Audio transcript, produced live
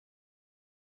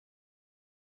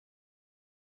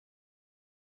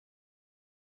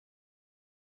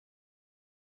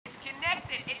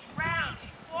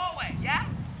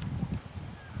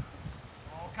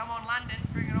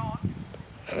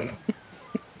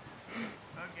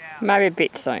Maybe a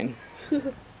bit soon. A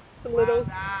little. Well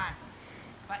done.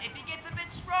 But if he gets a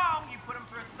bit strong, you put him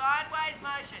for a sideways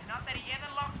motion. Not that he ever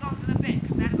locks onto the bit,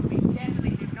 because that's what we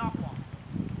definitely do not want.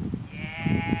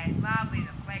 Yes, lovely,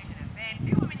 the flexion and bend.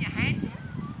 Feel him in your hands here.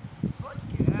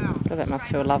 Good girl. Oh, that must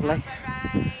Straight feel on the lovely.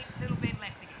 outside rein, little bend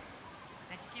left again.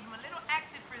 Then you give him a little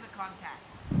active through the contact.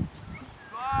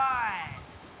 Good.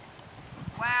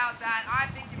 Well done. I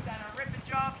think you've done a ripper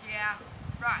job here.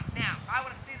 Right, now, I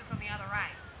want to see this on the other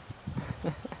rein.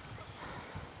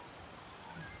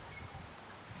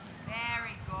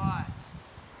 Very good.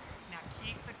 Now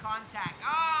keep the contact.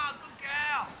 Oh, good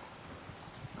girl.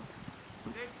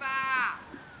 Super.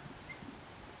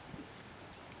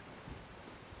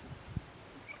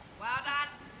 Well done.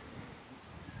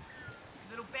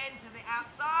 Little bend to the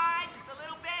outside. Just a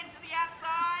little bend to the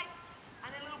outside. And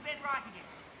then a little bend right again.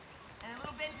 And a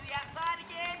little bend to the outside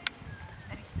again.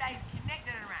 And he stays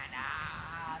connected around.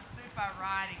 Ah, super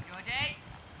riding, Georgie.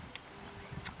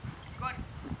 Good.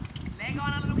 Leg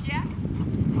on a little here.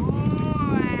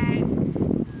 Good.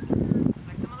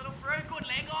 Flex him a little through. Good.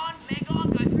 Leg on.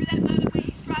 Go through that moment where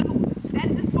you struggle.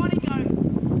 That's his body going.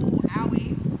 Ooh,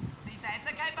 owies. So you say, it's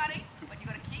okay, buddy, but you've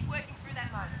got to keep working through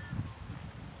that moment.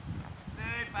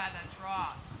 Super, the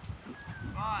trot.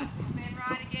 Good. Little bend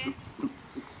right again.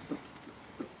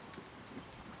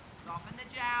 Soften the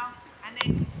jowl. And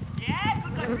then, yeah,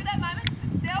 good. Go through that moment.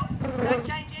 Sit still. Don't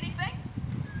change anything.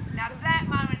 Now that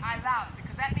moment I love,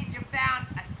 because that means you've found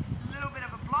a little bit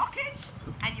of a blockage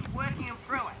and you're working them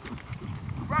through it.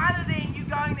 Rather than you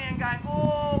going there and going,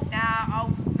 oh, now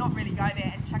I'll not really go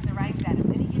there and chuck the reins at him.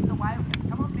 Then he gets away with it.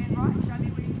 Come on, bend right. Show me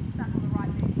where you get stuck on the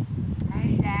right there.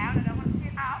 Hand down. I don't want to see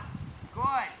it up.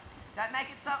 Good. Don't make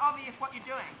it so obvious what you're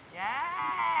doing.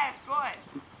 Yes, good.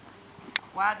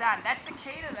 Well done. That's the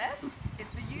key to this, is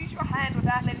to use your hand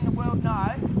without letting the world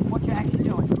know what you're actually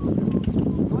doing.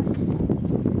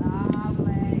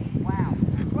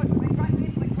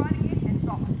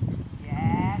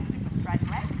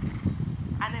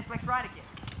 Flex right again.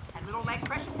 And little leg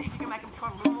pressure, see if you can make them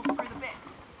trot a little more through the bend.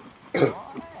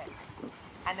 Right.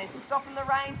 And then soften the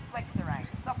reins, flex the reins.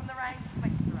 Soften the reins,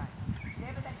 flex the reins.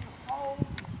 Never that you hold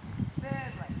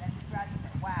firmly. That's your dragging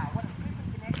there. Wow, what a super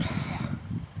connection here.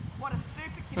 What a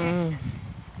super connection.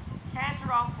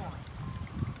 Canter on for me.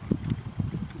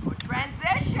 Good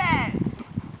transition.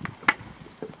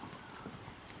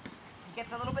 He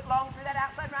gets a little bit long through that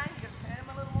outside rein. You got to turn him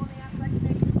a little more on the outside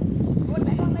connection. Good,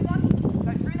 leg on, leg on.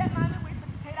 Go through that moment where he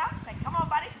puts his head up. Say, come on,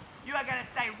 buddy. You are going to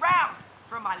stay round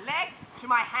from my leg to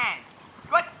my hand.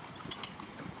 Good.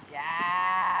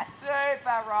 Yeah,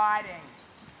 super riding.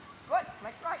 Good.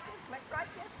 Flex right here, flex right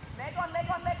here. Leg on, leg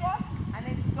on, leg on. And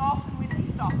then soften when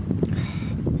he softens.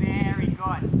 Very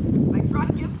good. Flex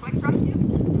right here, flex right here.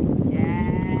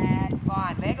 Yes,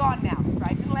 fine. Leg on now.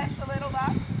 Straighten left a little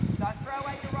though. Don't throw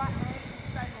away your right hand.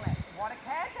 Straighten left. What a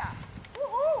canter.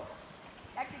 Woohoo.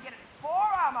 Actually get its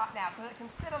forearm up now because it can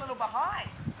sit a little behind.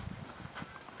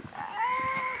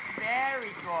 Yes,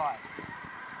 very good.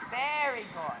 Very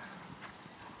good.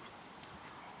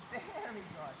 Very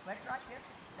good. Flex right here.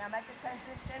 Now make the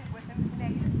transition with him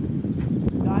connected.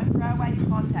 Don't throw away your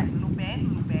contact. Little bend,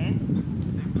 little bend.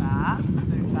 Super,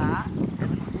 super. A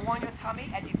little more on your tummy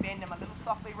as you bend them. A little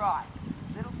softly right.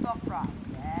 Little soft right.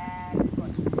 Yeah,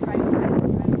 good. Straight away,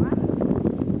 straight away.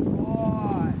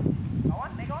 Good. Go on,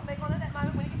 leg on at that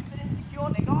moment when he gets a bit insecure.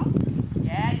 Leg on.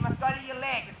 Yeah, you must go to your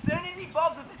leg. As soon as he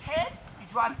bobs with his head, you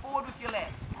drive forward with your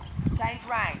leg. Change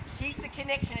rein. Keep the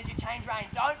connection as you change rein.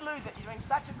 Don't lose it. You're doing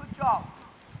such a good job.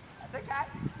 That's okay.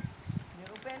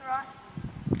 Little bend right.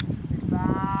 Super.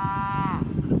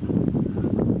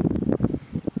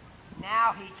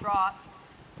 Now he trots.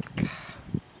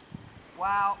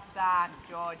 Well done,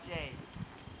 Georgie.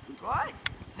 Good.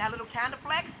 Now little counter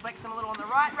flex. Flex them a little on the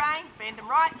right rein. Bend them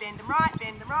right, bend them right,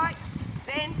 bend them right.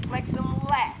 Then flex them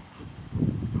left.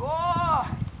 Good.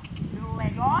 Little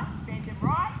leg on. Bend them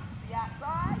right to the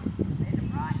outside. Bend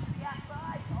them right to the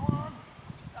outside. Go on.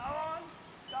 Go on.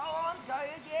 Go on. Go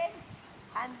again.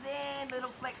 And then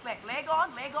little flex left. Leg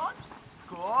on. Leg on.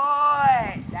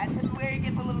 Good. That's just where he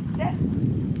gets a little step.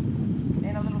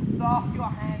 Then a little soft your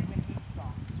hand when he's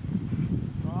soft.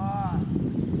 Good.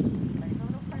 Flex a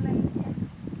little free left again.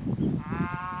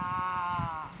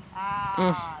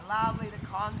 Lovely the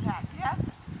contact. Yep.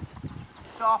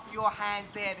 Soft your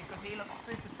hands there because he looks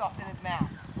super soft in his mouth.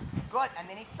 Good. And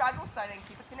then he struggles, so then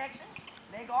keep a connection.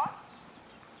 Leg on.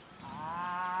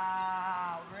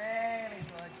 Really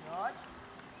good, George.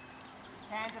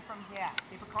 Hands are from here.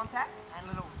 Keep a contact and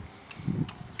little.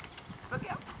 Look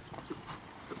here.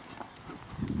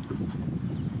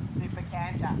 Super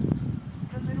canter.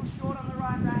 It's a little short on the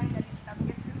right rein, that it doesn't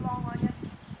get too long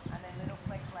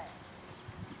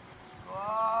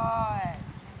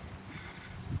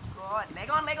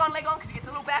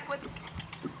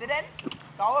Sit in.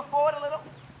 Go forward a little.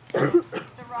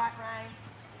 The right rein.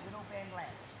 Little bend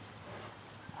left.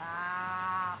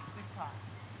 Super.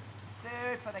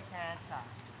 Super the canter.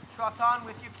 Trot on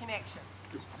with your connection.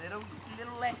 Little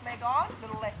left leg on,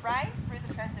 little left rein through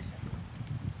the transition.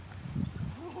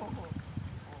 Ooh.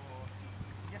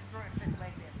 Just threw a fifth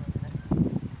leg there for a minute.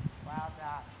 Well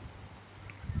done.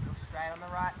 A little straight on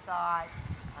the right side,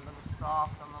 and a little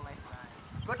soft on the left rein.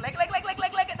 Good, leg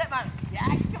at that moment.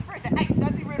 Yeah, you can press it. Hey,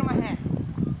 don't be rude on my hand.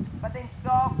 But then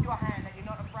soft your hand, that you're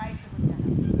not abrasive with your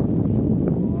hand.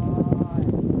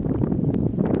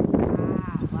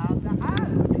 Well done. Oh,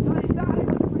 you got it done. When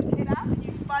you put your head up and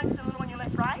you sponged a little on your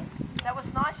left rein, that was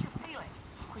nice, your feeling.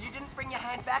 Because you didn't bring your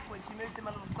hand backwards, you moved them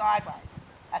a little sideways.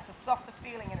 That's a softer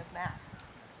feeling in his mouth.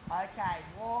 Okay,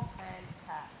 walk and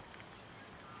tap.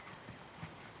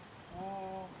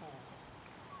 Walk.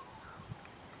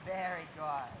 Very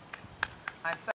good. I'm so